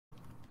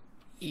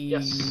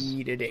Yes.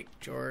 Eat a dick,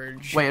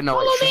 George. Wait, no.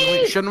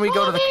 Shouldn't we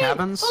go to the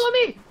cabins? Follow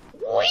me!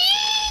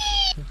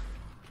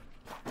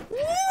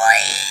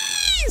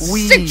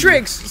 Wee. Sick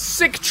tricks!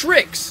 Sick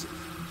tricks!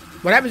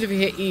 What happens if you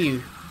hit E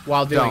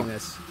while doing Don't.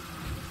 this?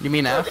 You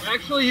mean F?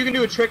 Actually, you can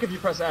do a trick if you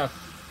press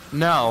F.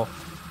 No.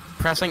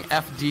 Pressing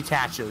F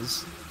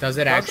detaches. Does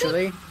it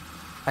actually?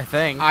 I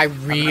think. I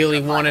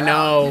really want to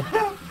know.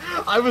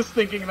 I was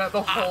thinking that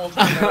the whole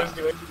time I was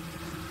doing.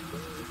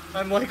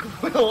 I'm like,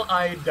 will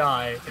I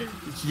die?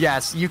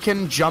 Yes, you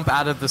can jump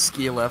out of the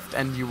ski lift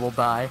and you will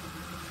die.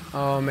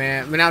 Oh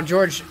man. But now,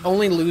 George,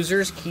 only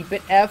losers keep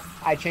it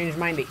F. I changed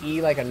mine to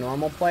E like a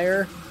normal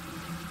player.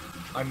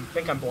 I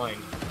think I'm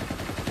blind.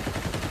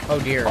 Oh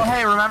dear. Oh,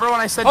 hey, remember when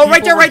I said Oh, right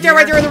people there, were right there,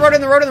 right here? there,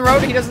 in the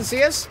road. He doesn't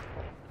see us?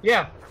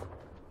 Yeah.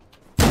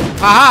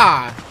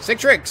 Haha! Sick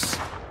tricks.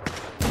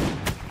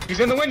 He's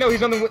in the window.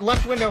 He's on the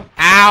left window.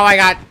 Ow, I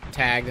got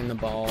tagged in the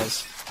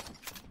balls.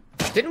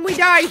 Didn't we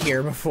die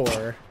here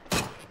before?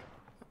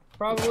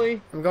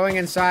 Probably. I'm going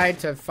inside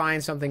to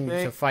find something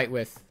Okay. to fight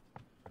with.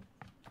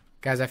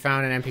 Guys, I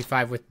found an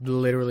MP5 with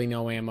literally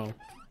no ammo.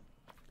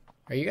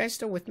 Are you guys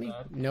still with me?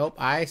 Nope,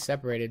 I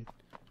separated.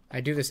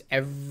 I do this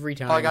every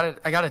time. Oh, I got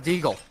a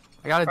deagle.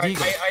 I got a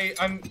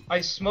deagle.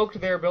 I smoked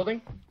their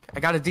building. I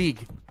got a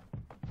deeg.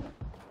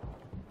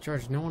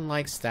 George, no one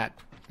likes that.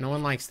 No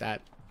one likes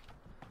that.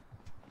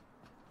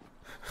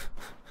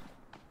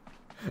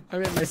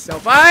 I'm in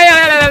myself.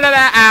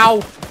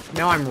 Ow!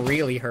 Now I'm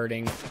really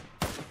hurting.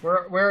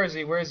 Where is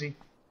he? Where is he?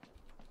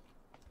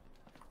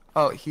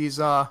 Oh, he's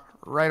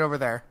right over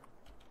there.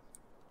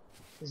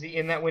 Is he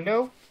in that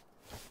window?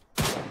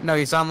 No,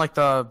 he's on like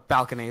the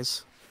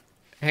balconies.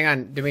 Hang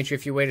on, Dimitri,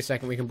 if you wait a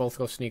second, we can both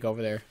go sneak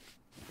over there.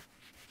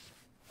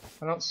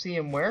 I don't see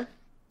him. Where?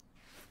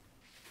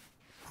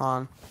 Hold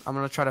on. I'm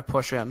gonna try to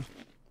push in.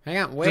 Hang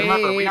on, Just wait.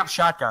 remember, we have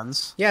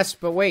shotguns. Yes,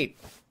 but wait.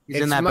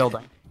 He's in that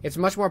building. It's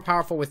much more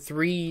powerful with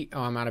 3...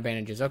 Oh, I'm out of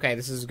bandages. Okay,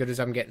 this is as good as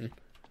I'm getting.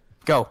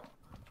 Go.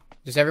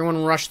 Just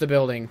everyone rush the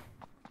building.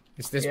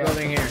 It's this Yeah.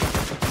 building here.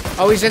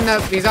 Oh, he's on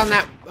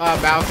that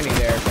balcony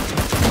there.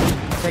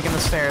 Taking the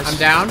stairs. I'm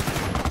down.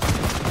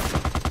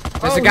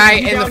 There's a guy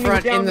in the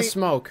front in the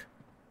smoke.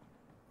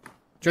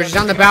 George, he's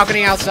on the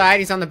balcony outside.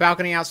 He's on the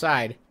balcony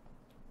outside.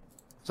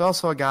 There's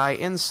also a guy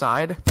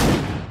inside.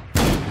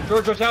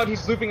 George, watch out.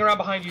 He's looping around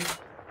behind you.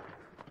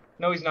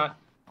 No, he's not.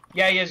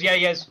 Yeah, he is. Yeah,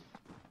 he is.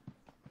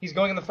 He's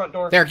going in the front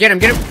door. There, get him,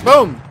 get him.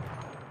 Boom!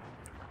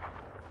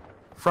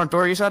 Front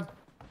door, you said?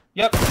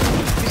 Yep.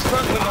 He's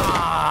front window.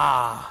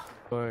 Ah.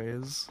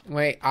 Boys.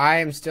 Wait, I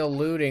am still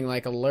looting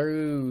like a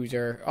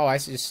loser. Oh, I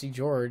just see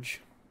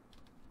George.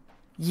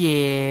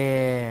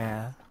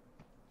 Yeah.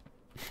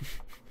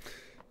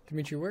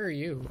 Dimitri, where are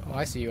you? Oh,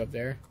 I see you up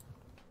there.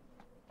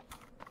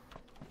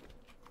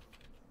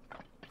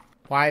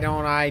 Why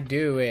don't I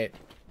do it?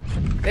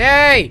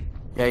 Hey!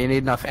 Yeah, you need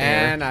enough air.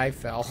 And I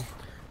fell.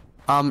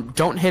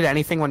 Don't hit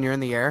anything when you're in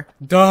the air.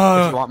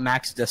 Duh! If you want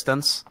max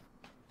distance.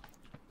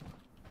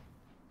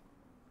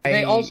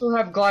 They also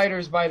have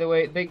gliders, by the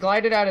way. They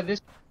glided out of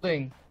this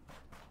building.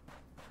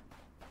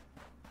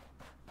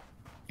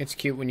 It's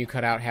cute when you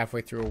cut out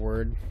halfway through a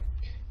word.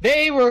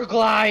 They were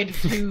glide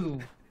too.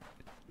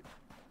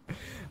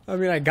 I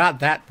mean, I got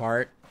that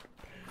part.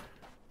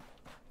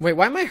 Wait,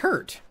 why am I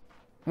hurt?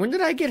 When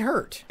did I get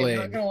hurt? I'm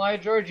not gonna lie,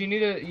 George. You need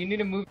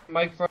to move your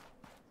mic from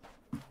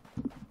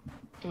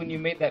when you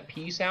made that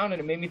P sound, and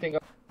it made me think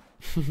of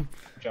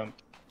jump.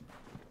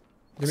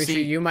 Dimitri,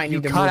 See, you might you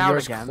need to cut move out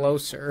yours again.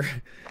 closer.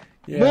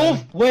 Yeah.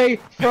 Move away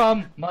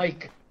from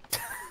Mike.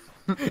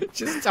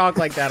 Just talk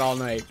like that all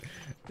night.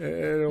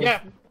 Yeah.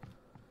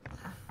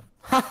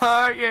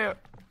 Haha, yeah.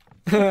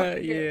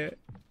 Yeah.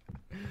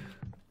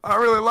 I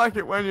really like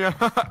it when you...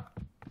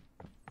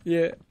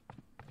 Yeah.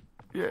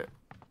 yeah.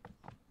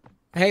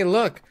 Hey,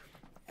 look.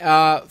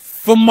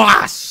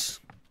 FAMAS!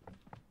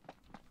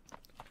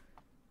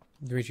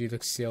 Dimitri, you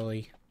look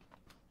silly.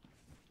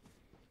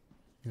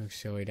 You look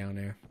silly down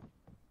there.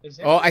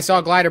 Oh, I saw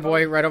a glider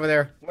boy right over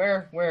there.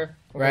 Where? Over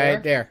Right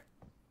there? there.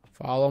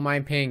 Follow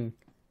my ping.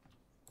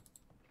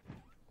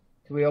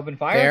 Can we open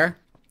fire?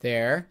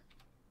 There.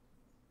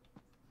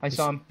 I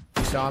saw him.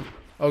 You saw him?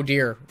 Oh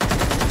dear.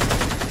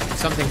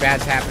 Something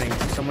bad's happening.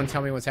 Someone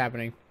tell me what's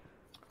happening.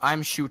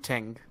 I'm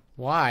shooting.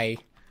 Why?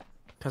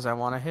 Because I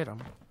want to hit him.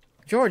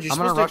 George, you're I'm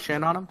gonna supposed rush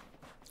in on him.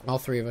 All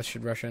three of us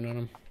should rush in on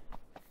him.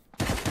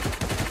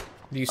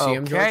 Do you see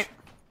him, George?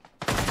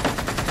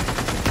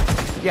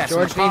 Yes.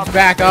 George and the needs problem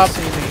backup. is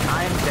they see me.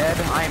 I am dead.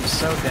 I am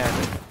so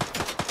dead.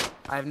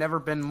 I've never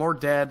been more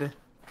dead.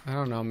 I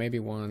don't know, maybe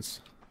once.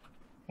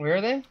 Where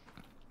are they?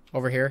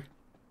 Over here.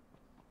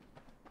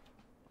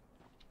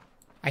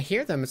 I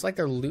hear them. It's like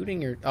they're looting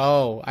your...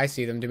 Oh, I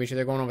see them, Dimitri.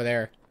 They're going over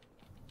there.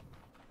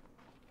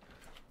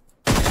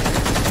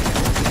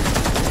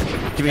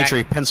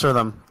 Dimitri, pincer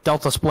them.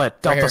 Delta split.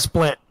 Delta here.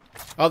 split.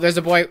 Oh, there's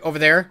a boy over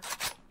there.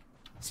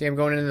 See him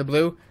going into the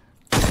blue?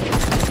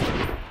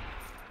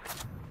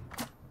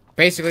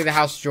 Basically the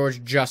house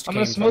George just I'm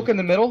came gonna smoke from. in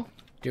the middle.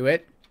 Do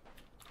it.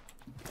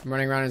 I'm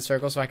running around in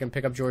circles so I can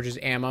pick up George's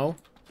ammo.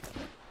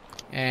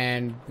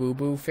 And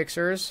boo-boo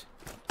fixers.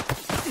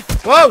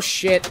 Whoa,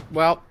 shit.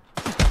 Well,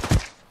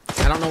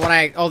 I don't know what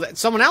I... Oh,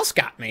 someone else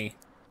got me.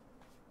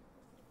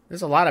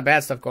 There's a lot of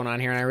bad stuff going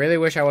on here, and I really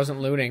wish I wasn't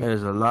looting.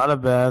 There's a lot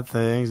of bad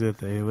things that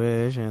they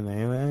wish and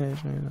they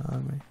wish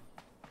on me.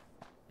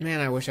 Man,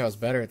 I wish I was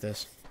better at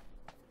this.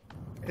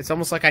 It's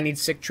almost like I need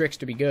sick tricks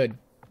to be good.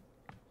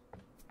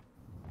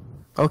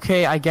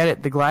 Okay, I get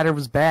it. The glider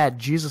was bad.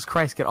 Jesus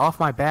Christ, get off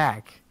my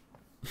back.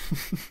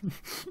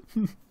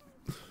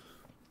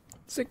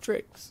 Sick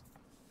tricks.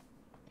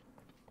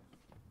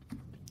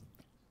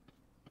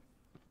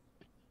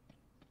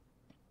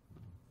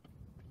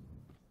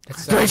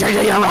 You're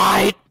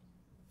right.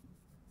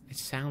 It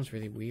sounds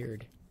really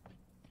weird.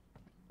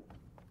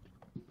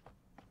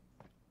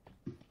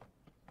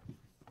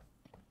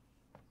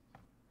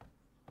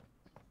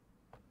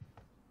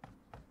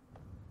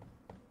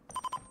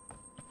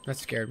 That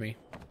scared me.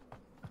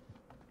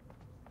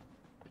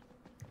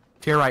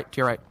 To your right, to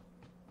your right.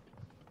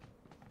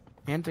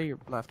 And to your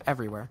left,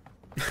 everywhere.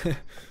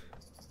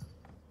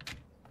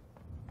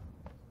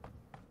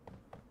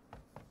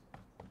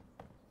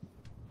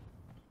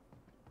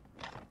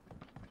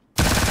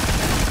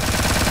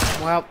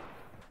 Well,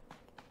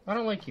 I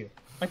don't like you.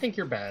 I think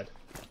you're bad.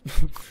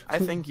 I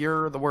think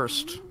you're the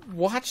worst.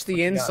 watch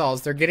the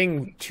installs. They're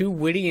getting too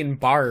witty and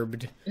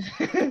barbed.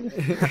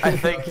 I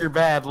think you're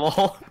bad,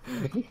 lol.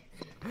 You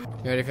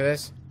ready for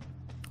this?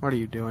 What are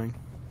you doing?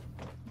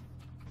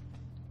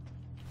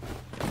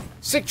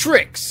 Sick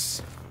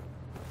tricks!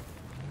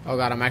 Oh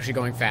god, I'm actually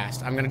going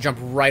fast. I'm gonna jump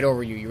right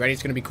over you. You ready?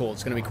 It's gonna be cool.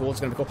 It's gonna be cool. It's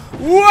gonna be cool.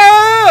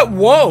 Whoa!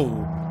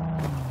 Whoa!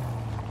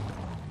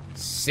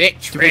 Sick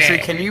tricks! Dimitri,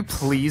 can you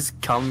please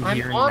come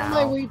here now? I'm on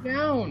my way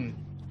down.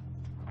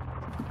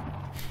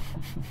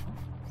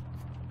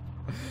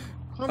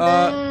 Calm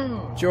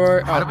down.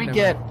 George, How do we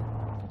get...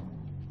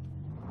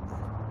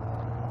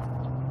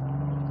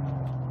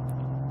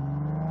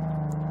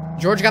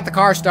 George got the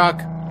car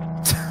stuck.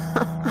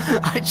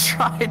 I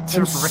tried to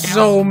I'm ram.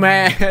 so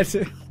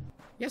mad.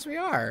 Yes, we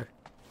are.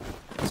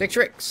 Sick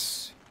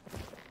tricks.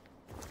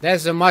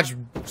 That's a much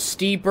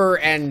steeper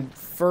and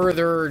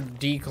further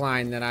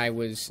decline than I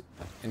was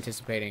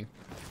anticipating.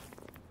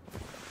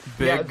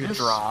 Big Yeah,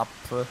 drop.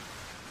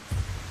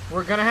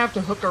 We're gonna have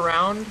to hook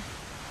around.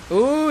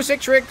 Ooh,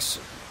 sick tricks.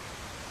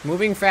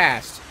 Moving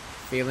fast.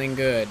 Feeling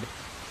good.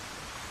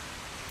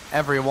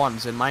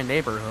 Everyone's in my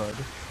neighborhood.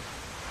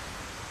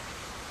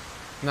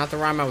 Not the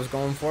rhyme I was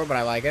going for, but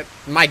I like it.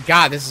 My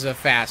god, this is a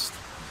fast.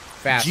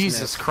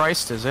 Jesus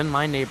Christ is in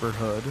my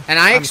neighborhood. And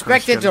I I'm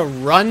expected to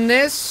Christian. run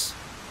this?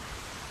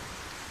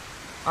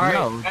 Alright,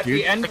 No, at dude,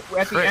 the end it's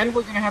a trick.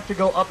 we're gonna have to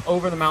go up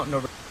over the mountain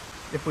over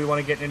if we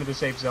want to get into the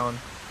safe zone.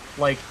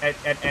 Like at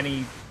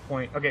any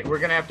point. Okay, we're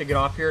gonna have to get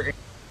off here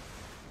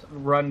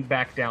and run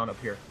back down up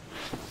here.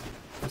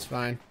 That's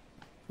fine.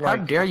 How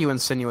dare you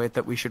insinuate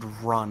that we should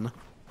run?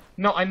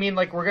 No, I mean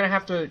like we're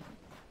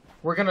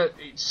gonna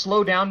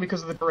slow down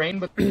because of the terrain,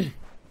 but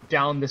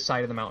down this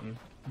side of the mountain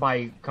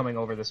by coming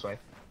over this way.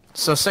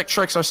 So sick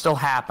tricks are still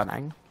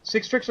happening.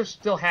 Six tricks are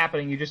still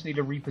happening, you just need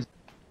to reposition.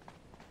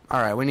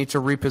 Alright, we need to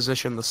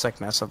reposition the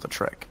sickness of the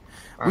trick.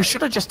 We Alright.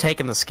 should have just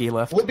taken the ski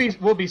lift.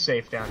 We'll be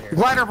safe down here.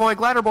 Glider boy,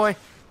 glider boy!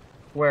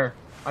 Where?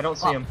 I don't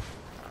see him.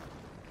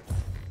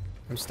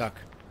 I'm stuck.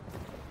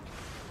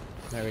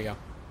 There we go.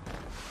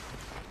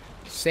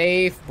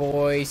 Safe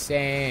boy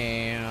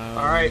Sam.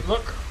 Alright,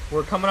 look.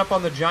 We're coming up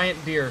on the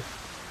giant deer.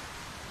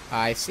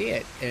 I see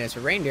it. And it's a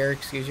reindeer,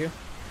 excuse you.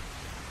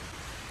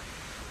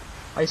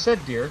 I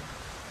said deer.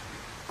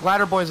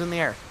 Glider boy's in the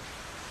air.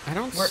 I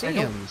don't Where? see I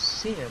him. don't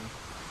see him.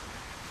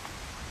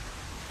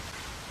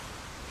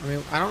 I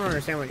mean, I don't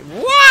understand what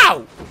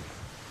Wow!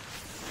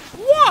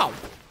 Whoa!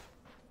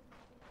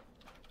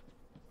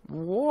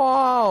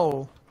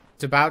 Whoa!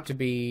 It's about to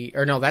be...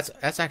 Or no, that's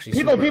actually...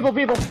 People, super.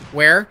 people!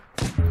 Where?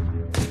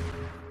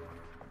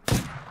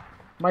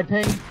 My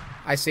ping.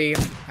 I see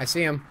him. I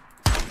see him.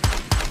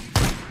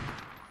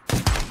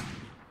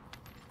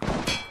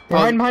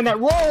 Behind that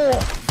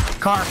roll!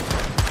 Car!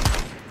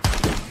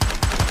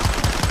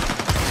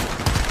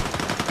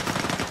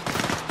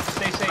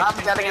 Stay safe. I'm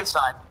stay getting safe.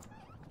 inside.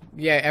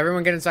 Yeah,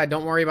 everyone get inside.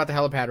 Don't worry about the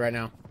helipad right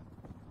now.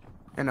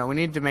 You know, we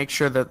need to make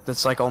sure that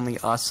it's like only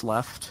us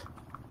left.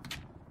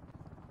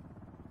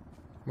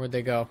 Where'd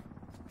they go?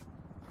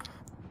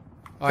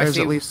 Oh, There's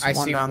at least I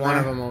one see down one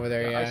of there. them over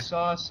there, I yeah.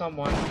 saw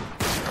someone.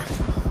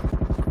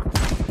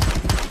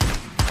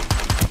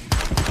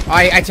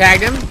 I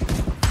tagged him.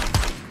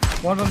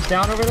 One of them's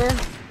down over there.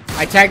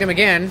 I tagged him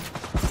again.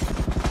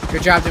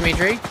 Good job,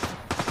 Dimitri.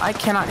 I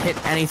cannot hit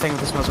anything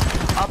with this muzzle.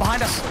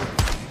 Behind us!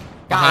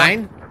 Got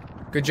Behind.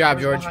 Good job,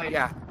 Where's George. behind? him.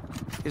 Yeah.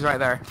 He's right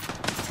there.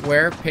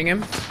 Where? Ping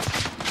him.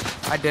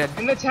 I did.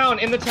 In the town.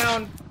 In the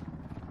town.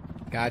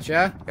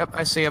 Gotcha. Yep,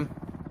 I see him.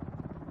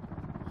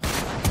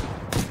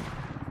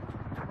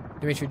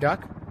 Dimitri,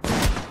 duck.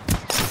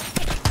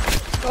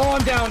 Oh,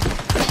 I'm down.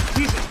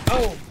 He's.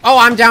 Oh, Oh,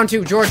 I'm down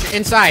too. George,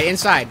 inside,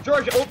 inside.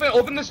 George,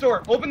 open the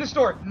store. Open the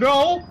store.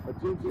 No.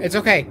 It's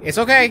okay. It's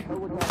okay.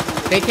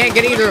 They can't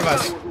get either of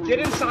us. Get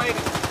inside.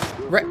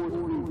 Re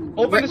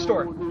Open the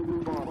store.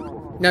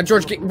 Now,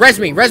 George, res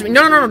me. No,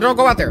 no, no, no, don't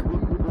go out there.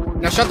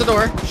 Now, shut the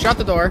door. Shut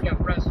the door. Yeah,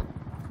 press.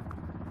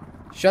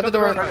 Shut the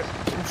door.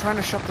 I'm trying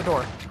to shut the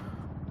door.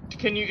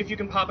 Can you, if you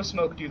can pop a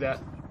smoke, do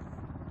that.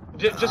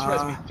 Just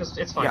res me.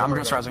 It's fine. Yeah, I'm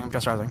just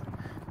resing.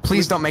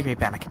 Please don't make me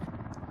panic.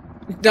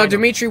 Now,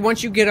 Dimitri,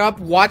 once you get up,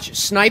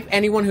 snipe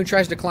anyone who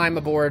tries to climb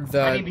aboard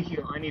the... I need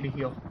to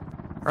heal.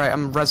 Alright,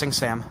 I'm resing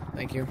Sam.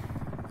 Thank you.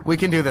 We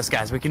can do this,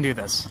 guys. We can do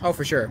this. Oh,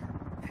 for sure.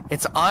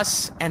 It's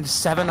us and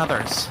 7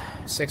 others.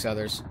 6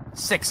 others.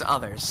 6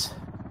 others.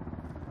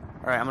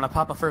 Alright, I'm gonna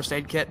pop a first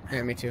aid kit.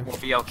 Yeah, me too. We'll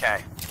be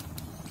okay.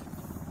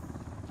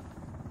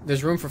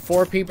 There's room for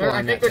 4 people I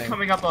on think that they're thing.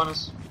 coming up on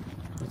us.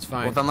 It's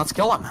fine. Well, then let's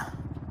kill them.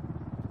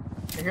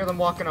 I hear them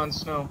walking on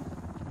snow.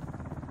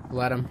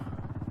 Let them.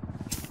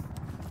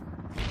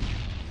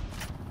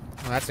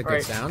 Well, that's a good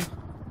Alright. sound.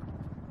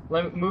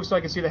 Let me move so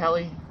I can see the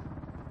heli.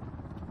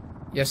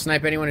 Yeah,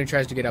 snipe anyone who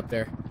tries to get up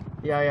there.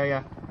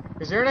 Yeah.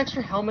 Is there an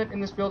extra helmet in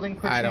this building?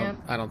 Quick I scan?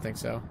 don't think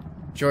so.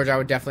 George, I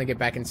would definitely get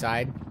back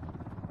inside.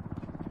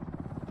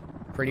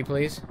 Pretty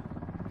please.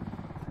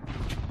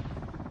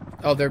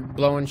 Oh, they're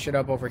blowing shit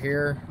up over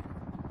here.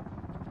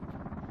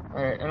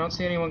 Alright, I don't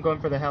see anyone going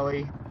for the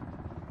heli.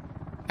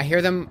 I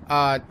hear them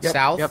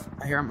south. Yep,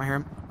 I hear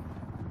him.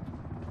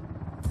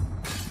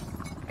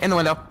 In the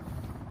window.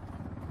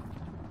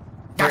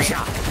 Got a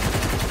shot.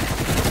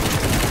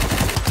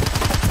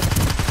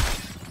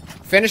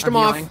 Finished them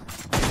healing.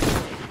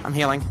 off. I'm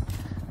healing.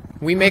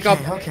 We make up.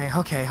 Okay.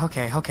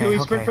 Can we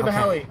sprint for the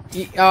heli?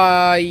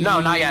 No,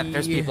 not yet.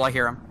 There's people. I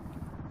hear them.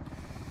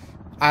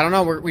 I don't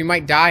know. We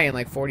might die in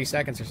like 40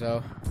 seconds or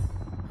so.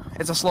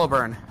 It's a slow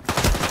burn.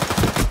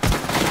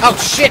 Oh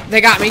shit!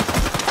 They got me.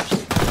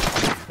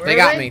 Where They are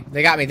got they? me.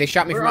 They got me. They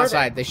shot me Where from are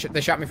outside. They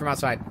shot me from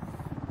outside.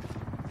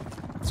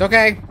 It's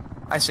okay.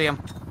 I see him.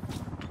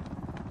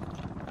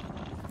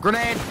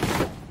 Grenade.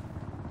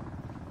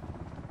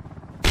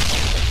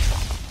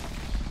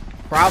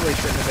 Probably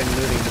shouldn't have been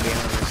looting, to be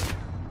honest.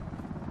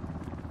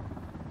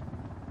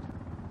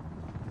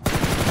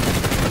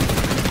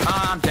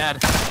 I'm dead.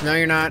 No,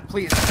 you're not.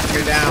 Please.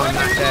 You're down.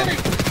 Not dead.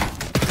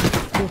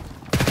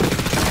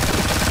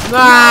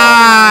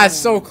 Ah,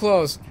 so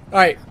close. All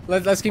right,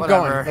 let's keep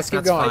Whatever, going. Let's keep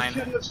that's going. fine. I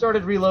shouldn't have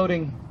started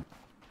reloading.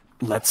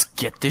 Let's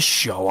get this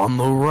show on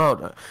the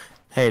road.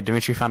 Hey,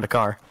 Dimitri found a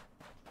car.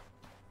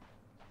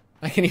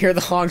 I can hear the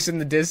honks in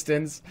the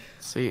distance.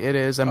 See, it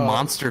is a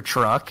monster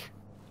truck.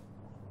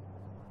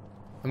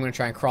 I'm gonna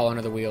try and crawl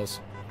under the wheels.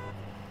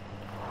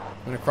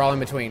 I'm gonna crawl in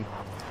between.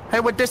 Hey,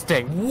 what this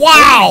thing?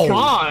 Wow!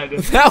 God!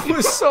 That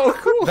was so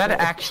cool. That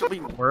actually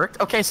worked?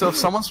 Okay, so if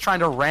someone's trying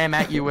to ram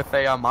at you with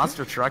a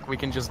monster truck, we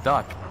can just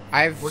duck.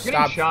 I've We're getting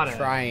stopped shot at.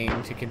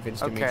 trying to convince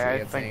Dimitri Okay, I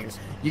of think things.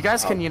 you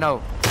guys can, come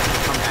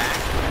back.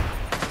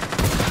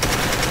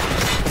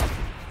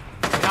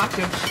 Knocked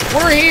him.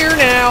 We're here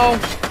now.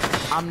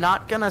 I'm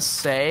not gonna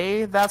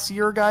say that's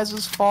your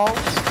guys' fault.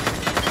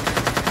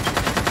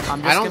 I'm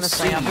I just don't gonna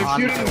see say I'm you. on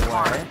Shooting the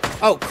car. my way.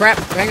 Oh crap!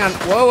 Hang on.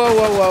 Whoa, whoa,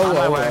 whoa, whoa, On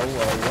my whoa, way.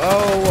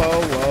 whoa,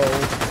 whoa,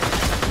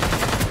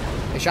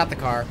 whoa. They shot the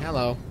car.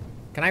 Hello.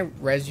 Can I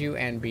res you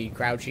and be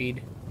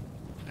crouchied?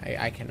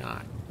 I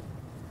cannot.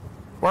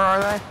 Where are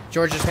they?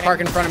 George, just park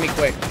in front of me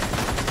quick.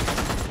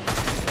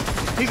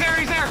 He's there!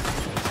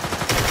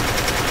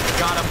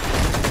 Got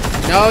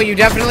him. No, you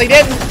definitely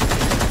didn't.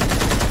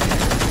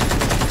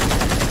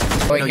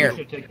 Wait, No, here. You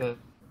should take the...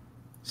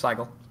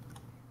 Seigel.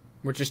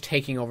 We're just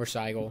taking over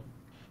Seigel.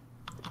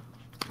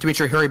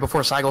 Dimitri, hurry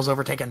before Seigel's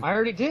overtaken. I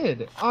already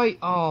did.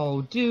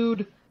 Oh,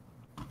 dude.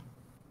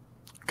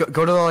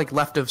 Go to the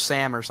left of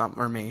Sam or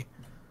something, or me.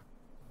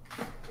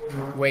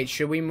 Wait,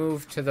 should we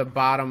move to the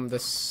bottom, the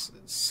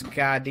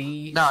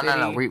Skadi No, city?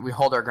 no. We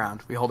hold our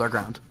ground. We hold our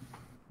ground.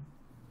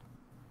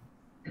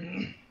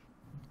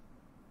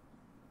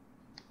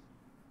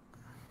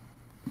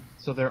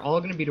 So they're all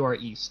going to be to our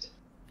east.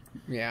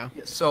 Yeah.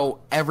 So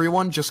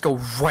everyone just go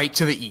right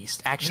to the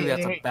east. Actually,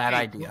 that's a bad Hey,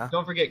 idea.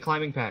 Don't forget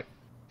climbing pack.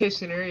 Case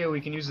scenario, we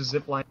can use a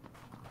zip line.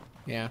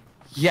 Yeah.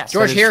 Yes.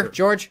 George, that is here. true.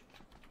 George.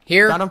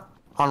 Here. Got him.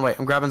 Hold on, wait.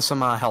 I'm grabbing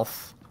some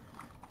health.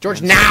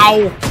 George, now!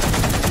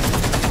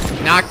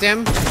 Knocked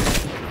him.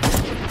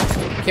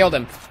 Killed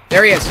him.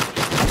 There he is.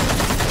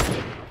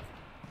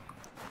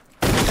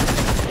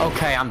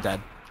 Okay, I'm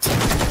dead.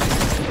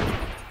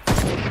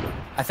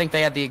 I think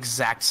they had the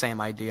exact same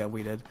idea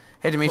we did.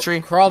 Hey, Dimitri.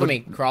 Crawl to look- me.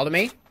 Crawl to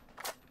me.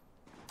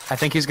 I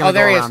think he's gonna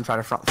there go he around is. and try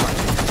to front fight.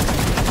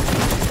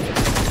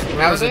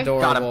 That was they?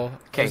 adorable. Got him.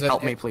 Okay, It was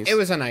help me, please. It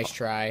was a nice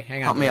try.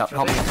 Hang on. Help me up.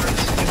 Help me. Did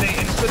they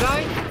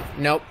insta-die?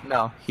 Nope.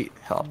 No,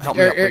 help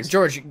me up, please.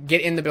 George,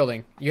 get in the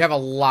building. You have a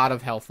lot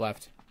of health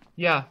left.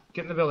 Yeah,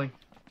 get in the building.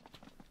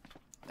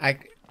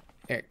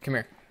 Here, come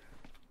here.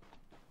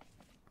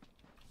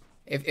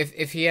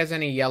 If he has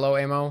any yellow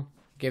ammo,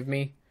 give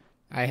me.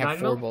 I have 9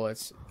 4 mil?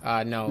 bullets.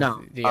 No.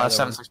 No, The other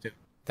one. 7.62.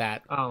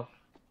 That. Oh,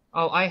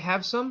 I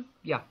have some?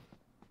 Yeah.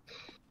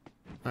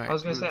 All right. I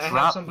was going to say, I have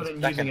Drop some, but the I'm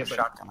using second it. But...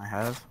 shotgun I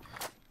have.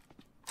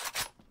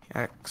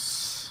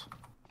 X.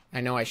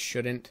 I know I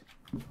shouldn't,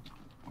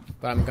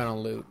 but I'm gonna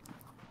loot.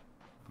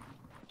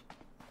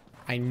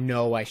 I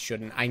know I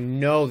shouldn't. I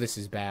know this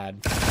is bad.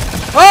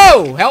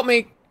 Oh! Help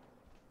me!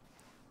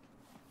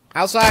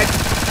 Outside.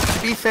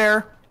 To be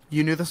fair,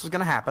 you knew this was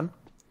gonna happen.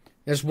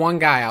 There's one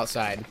guy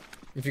outside.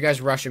 If you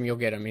guys rush him, you'll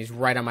get him. He's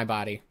right on my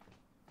body.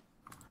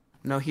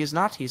 No, he's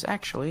not. He's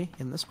actually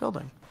in this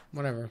building.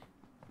 Whatever.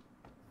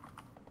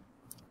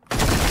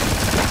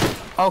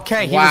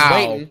 Okay, he Wow. was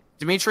waiting.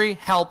 Dimitri,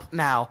 help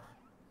now.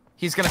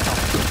 He's gonna help.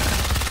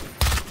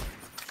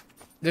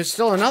 There's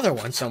still another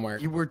one somewhere.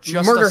 You were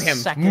just Murder a him.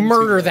 second too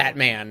Murder late. that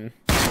man.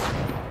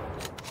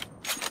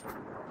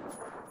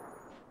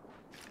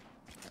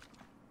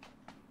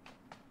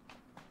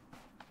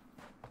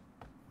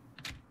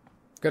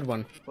 Good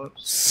one.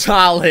 Whoops.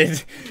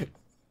 Solid.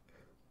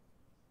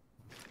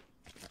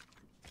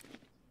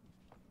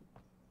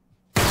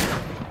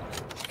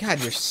 God,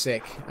 you're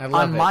sick. I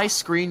love On it. my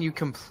screen, you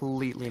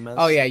completely missed.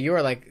 Oh yeah, you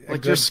were like a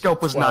Like, good your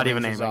scope was 12 not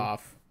even inches aiming.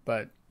 off,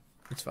 but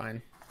it's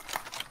fine.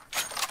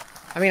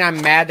 I mean,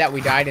 I'm mad that we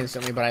died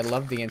instantly, but I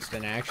love the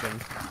instant action.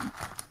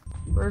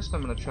 First,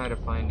 I'm gonna try to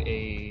find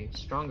a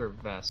stronger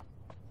vest.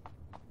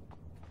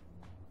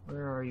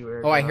 Where are you,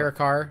 Eric? Oh, I hear a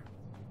car.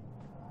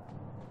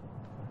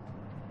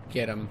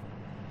 Get him.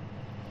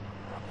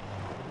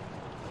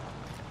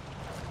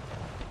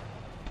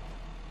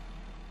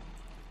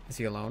 Is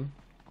he alone?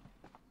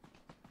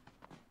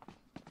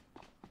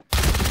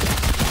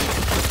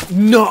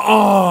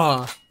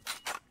 No!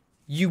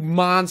 You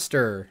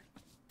monster!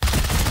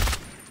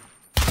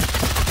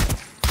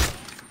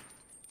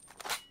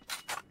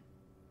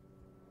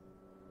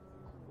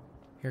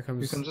 Here Here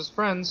comes. comes his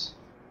friends.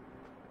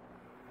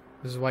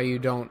 This is why you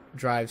don't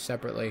drive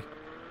separately.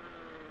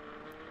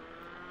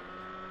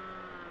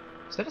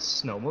 Is that a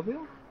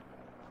snowmobile?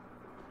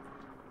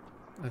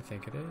 I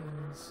think it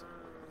is.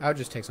 I would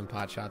just take some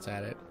pot shots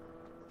at it.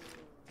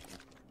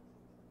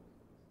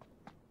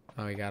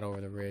 Oh, he got over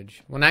the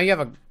ridge. Well, now you have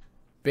a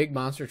big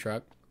monster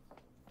truck.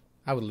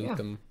 I would loot Yeah.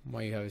 them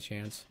while you have a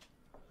chance.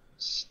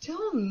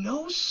 Still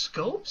no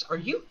scopes? Are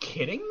you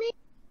kidding me?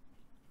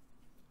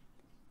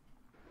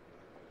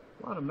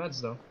 A lot of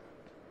meds, though.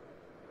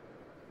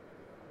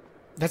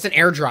 That's an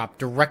airdrop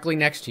directly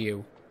next to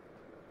you.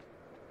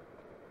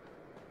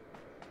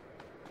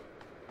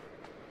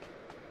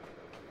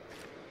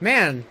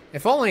 Man,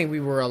 if only we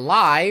were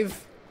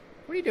alive.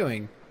 What are you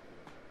doing?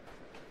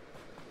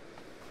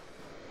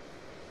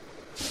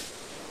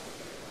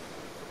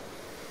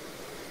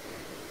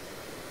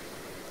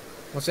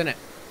 What's in it?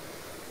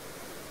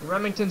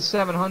 Remington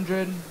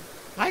 700.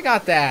 I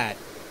got that.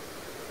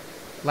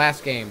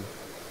 Last game.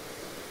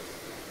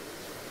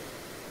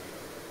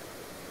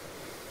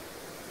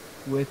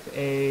 With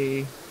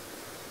a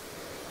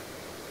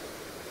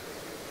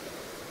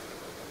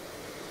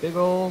big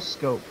ol'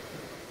 scope.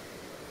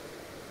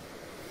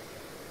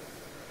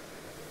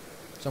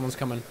 Someone's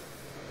coming.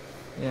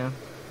 Yeah,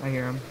 I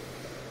hear him.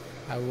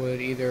 I would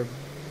leave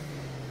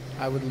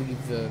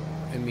the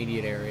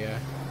immediate area.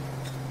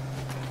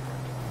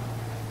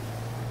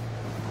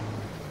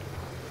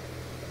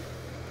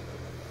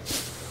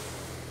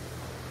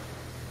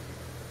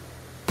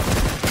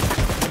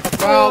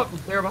 Well, Oh,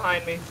 they're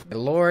behind me.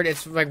 Lord,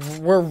 it's like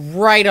we're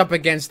right up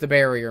against the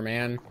barrier,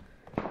 man.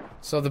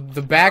 So the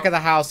back of the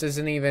house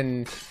isn't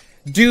even...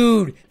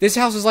 Dude, this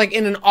house is like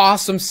in an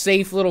awesome,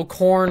 safe little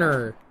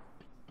corner.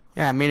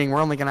 Yeah, meaning we're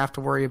only gonna have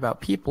to worry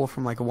about people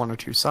from like one or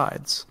two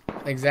sides.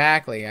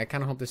 Exactly. I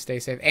kind of hope to stay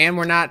safe. And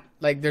we're not,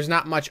 like, there's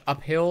not much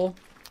uphill.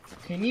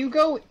 Can you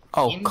go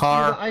Oh, into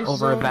car the ice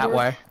over zone, that George?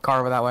 way.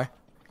 Car over that way.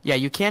 Yeah,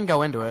 you can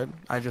go into it.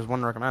 I just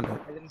wouldn't recommend it.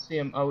 I didn't see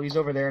him. Oh, he's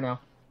over there now.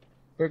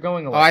 They're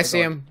going away. Oh, I They're see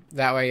going. him.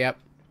 That way, yep.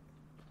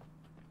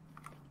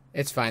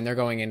 It's fine. They're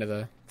going into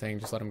the thing.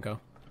 Just let them go.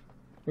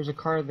 There's a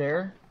car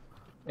there,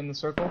 in the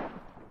circle.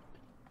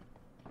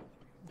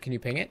 Can you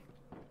ping it?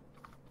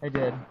 I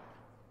did.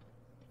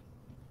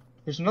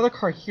 There's another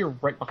car here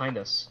right behind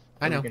us.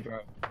 I that know. we can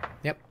drive.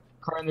 Yep.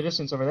 Car in the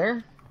distance over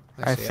there.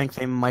 I see it. think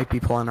they might be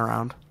pulling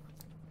around.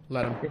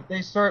 Let them. If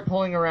they start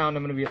pulling around,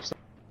 I'm gonna be upset.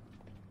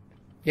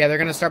 Yeah, they're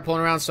gonna start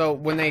pulling around. So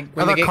when they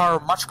Another get car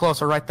much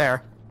closer right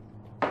there.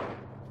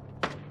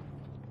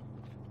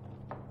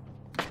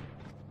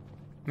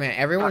 man,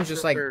 everyone's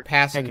just like They're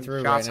passing taking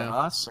through right shots at now.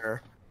 us,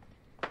 or...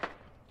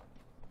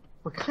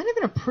 We're kind of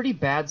in a pretty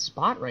bad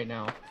spot right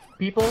now.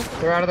 People,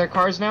 they're out of their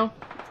cars now.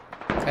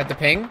 At the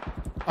ping?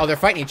 Oh, they're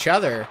fighting each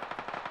other.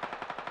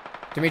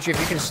 Dimitri, if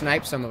you can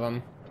snipe some of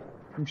them.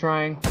 I'm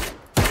trying.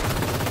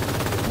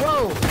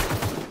 Whoa!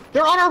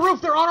 They're on our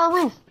roof! They're on our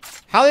roof!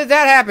 How did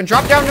that happen?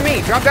 Drop down to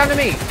me. Drop down to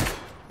me.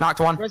 Knocked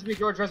one. Res me,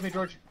 George. Res me,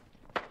 George.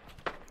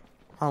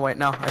 Oh wait,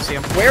 no, I see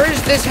him. Where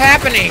is this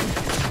happening?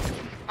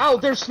 Oh,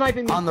 they're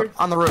sniping me. On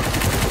the roof.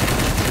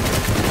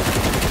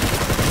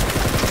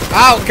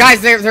 Oh,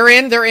 guys, they're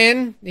in. They're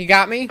in. You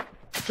got me.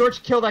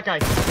 George, kill that guy.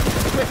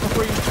 Quick,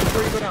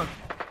 before you go down.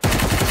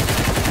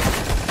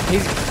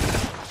 He's.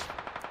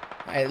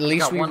 At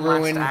least Got we one last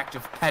ruined. act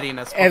of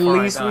pettiness At before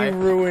least I we die.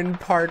 ruined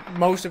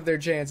most of their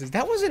chances.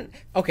 That wasn't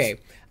okay.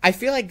 I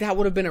feel like that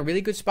would have been a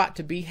really good spot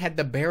to be had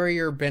the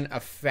barrier been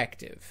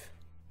effective.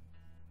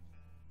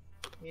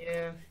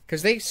 Yeah.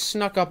 Because they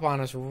snuck up on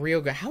us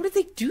real good. How did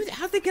they do that?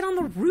 How did they get on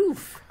the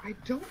roof? I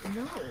don't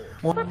know.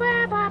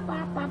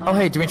 Oh,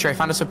 hey, Dimitri, I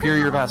found a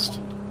superior vest.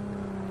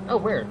 Oh,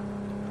 where?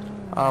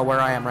 Where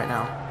I am right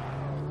now.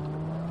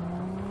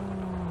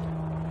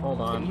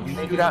 Hold on. Can you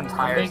I'm shoot out making,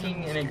 tires? I'm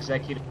making an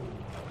executive.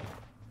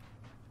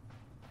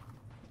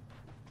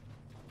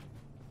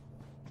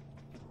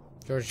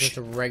 George, just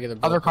a regular.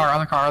 Other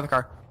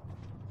car.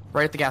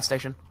 Right at the gas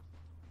station.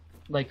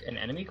 Like an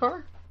enemy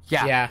car?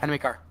 Yeah, Yeah. enemy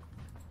car.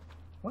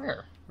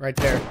 Where? Right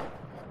there.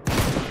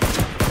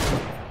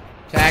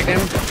 Tagged him.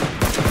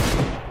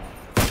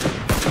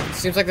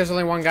 Seems like there's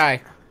only one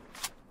guy.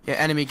 Yeah,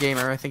 enemy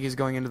gamer. I think he's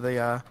going into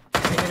the,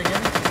 Say it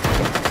again?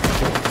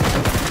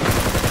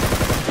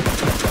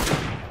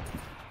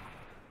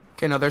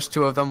 Okay, no, there's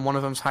two of them. One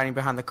of them's hiding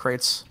behind the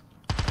crates.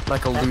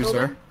 Like a That loser.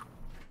 building?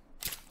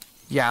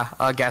 Yeah,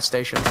 gas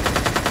station.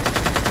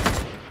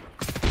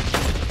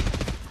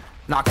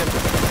 Knocked him.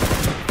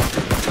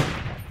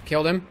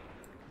 Killed him.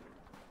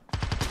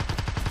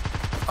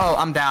 Oh,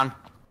 I'm down.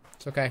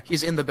 It's okay.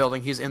 He's in the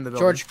building.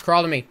 George,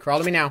 crawl to me. Crawl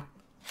to me now.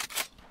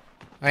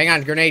 Hang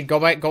on, grenade. Go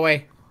away. Go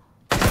away.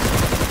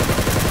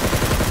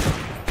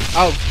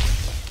 Oh,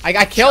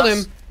 I killed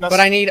him, but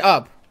I need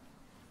up.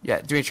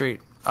 Yeah, Dimitri.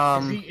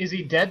 Is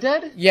he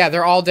dead? Yeah,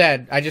 they're all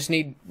dead. I just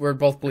need. We're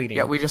both bleeding.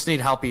 Yeah, we just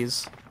need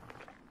helpies.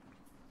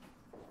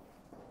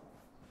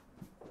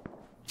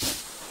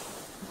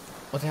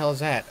 What the hell is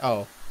that?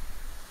 Oh.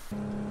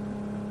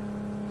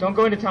 Don't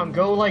go into town.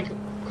 Go, like,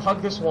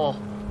 hug this wall.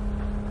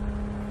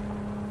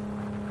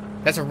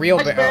 That's a real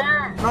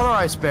bear. Another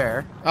ice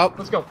bear. Oh.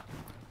 Let's go.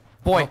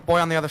 Boy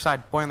on the other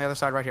side. Boy on the other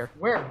side right here.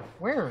 Where?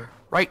 Where?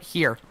 Right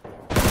here.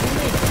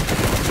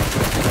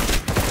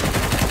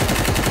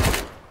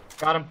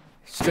 Got him.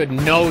 Stood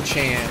no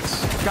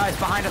chance. Guys,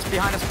 behind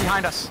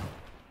us.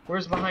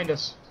 Where's behind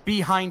us?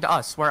 Behind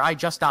us, where I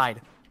just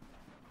died.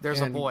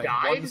 There's a And boy.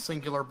 died? One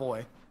singular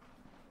boy.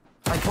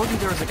 I told you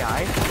there was a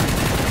guy.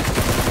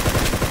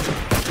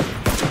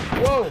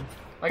 Whoa!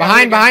 I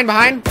got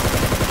Behind.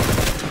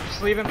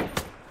 Just leave him.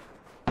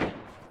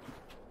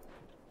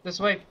 This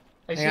way.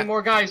 I see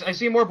more guys. I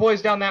see more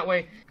boys down that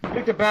way.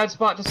 Picked a bad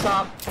spot to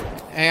stop.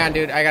 Hang on,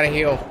 dude. I gotta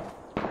heal.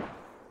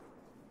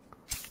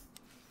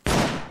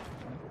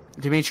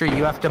 Dimitri,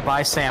 you have to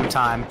buy Sam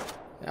time.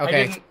 I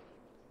Okay. didn't-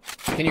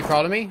 Can you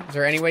crawl to me? Is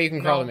there any way you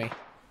can crawl to No. me?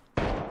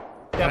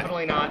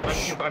 Definitely not.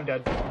 I'm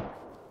dead.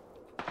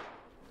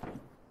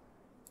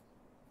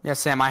 Yeah,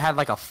 Sam, I had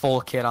like a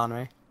full kit on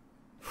me.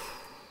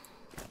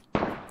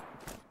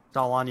 It's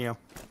all on you.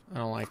 I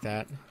don't like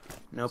that.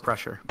 No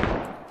pressure.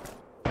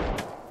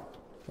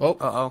 Oh.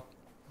 Uh-oh.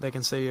 They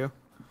can see you.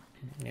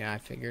 Yeah, I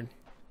figured.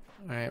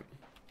 Alright.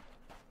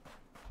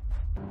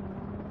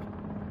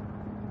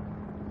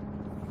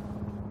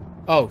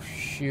 Oh,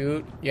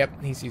 shoot.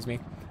 Yep, he sees me.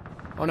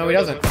 Oh, no, he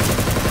doesn't.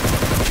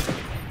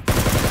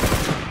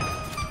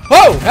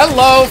 Oh,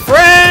 hello,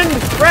 friend!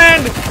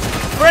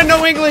 Friend,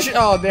 no English!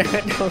 Oh, damn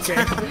it.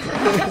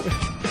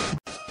 Okay.